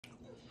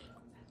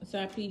A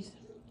side piece.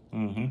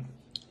 Mm-hmm.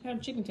 How the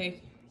chicken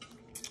taste?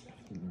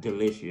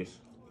 Delicious.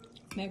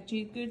 Mac and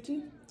cheese good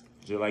too?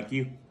 Just like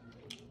you.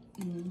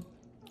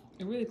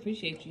 I really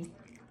appreciate you.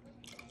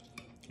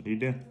 You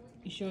do.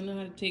 You sure know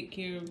how to take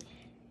care of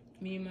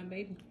me and my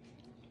baby.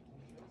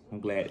 I'm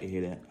glad to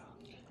hear that.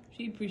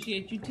 She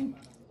appreciates you too.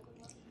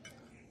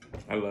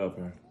 I love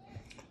her.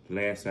 The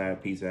last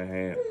side piece I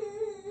had,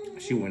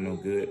 she wasn't no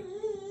good.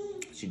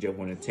 She just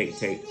wanted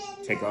to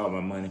take all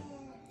my money.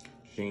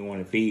 She didn't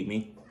want to feed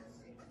me.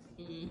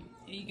 Yeah,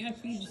 you gotta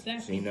feed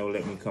yourself. She ain't never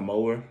let me come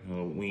over.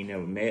 We ain't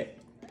never met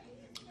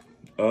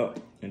up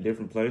in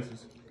different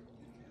places.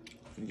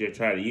 She just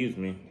tried to use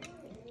me.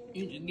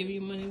 You just give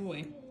your money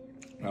away.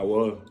 I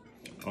was.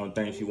 Only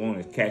thing she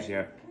wanted is cash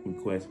out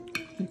request.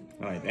 I'm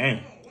like,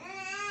 damn.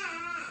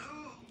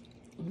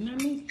 You know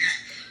what I mean?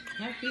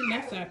 I feel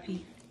that side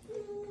piece.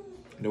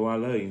 Do I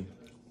love you?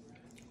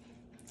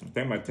 I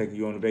think I might take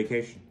you on a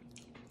vacation.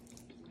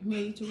 Where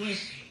you to where?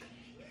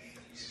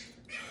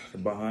 The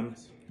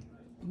Bahamas.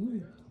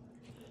 Ooh.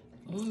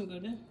 I wanna go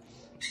there.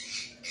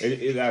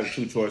 It's out of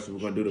two choices. We're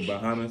gonna do the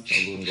Bahamas or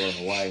we're gonna go to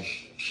Hawaii.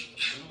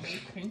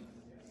 Okay.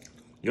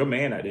 Your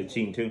man out there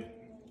cheating too.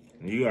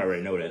 You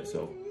already know that,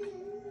 so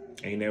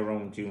ain't nothing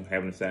wrong with you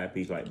having a side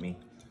piece like me.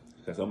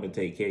 Cause I'm gonna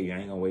take care of you. I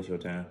ain't gonna waste your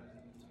time.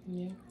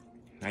 Yeah.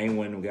 I ain't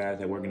one of them guys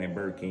that working at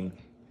Burger King.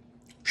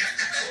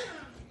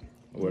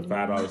 With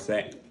 $5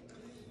 sack.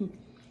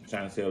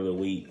 Trying to sell a little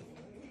weed.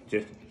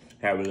 Just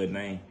have a little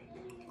name.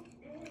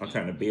 I'm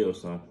trying to build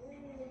some.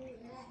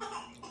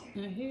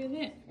 I hear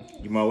that.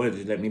 You might well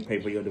just let me pay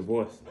for your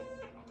divorce.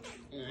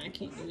 No, I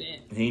can't do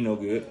that. He ain't no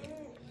good.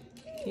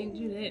 Can't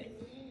do that.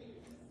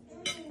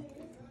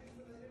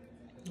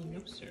 No,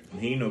 sir.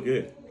 He ain't no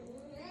good.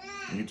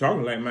 You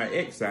talking like my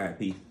ex side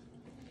piece.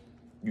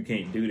 You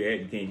can't do that.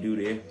 You can't do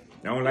that.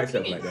 I don't like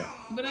stuff like that.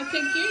 But I take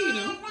care of you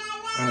though.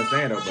 I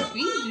understand though, but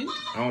Feed you.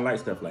 I don't like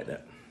stuff like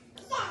that.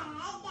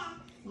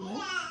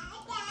 Well,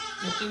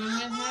 I think I'm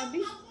that how I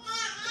be.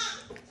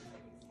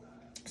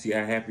 See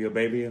how happy your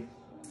baby is?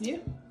 Yeah.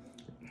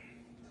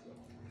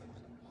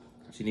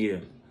 She need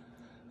a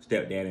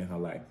stepdad in her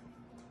life.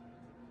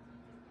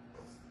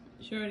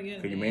 Sure to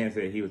get. Cause your man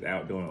said he was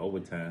out doing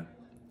overtime,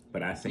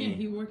 but I Yeah, seen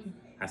he working.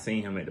 I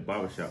seen him at the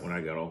barber shop when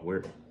I got off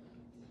work.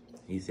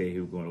 He said he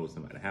was going over to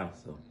somebody's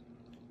house, so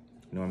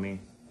you know what I mean?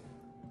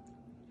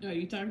 Oh,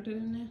 you talking to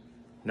them now?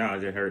 No, I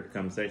just heard the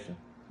conversation.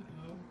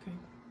 Oh, okay.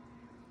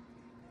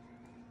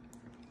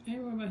 I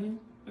ain't worried about him.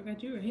 I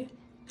got you right here.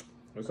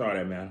 What's all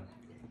that matter?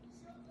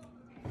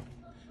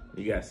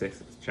 You got sex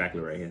with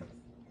chocolate right here.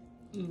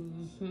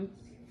 Mm-hmm.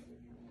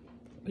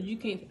 But you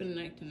can't spend the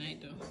night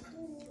tonight though.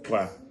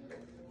 Why?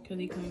 Cause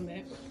he coming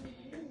back.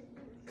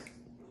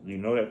 You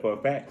know that for a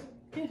fact?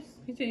 Yes,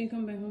 he said he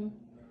come back home.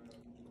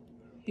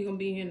 He gonna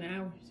be here in an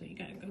hour, so you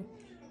gotta go.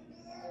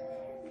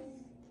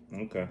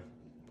 Okay.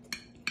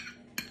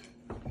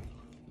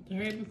 So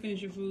hurry up and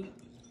finish your food.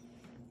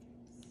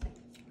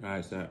 All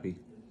right, side piece.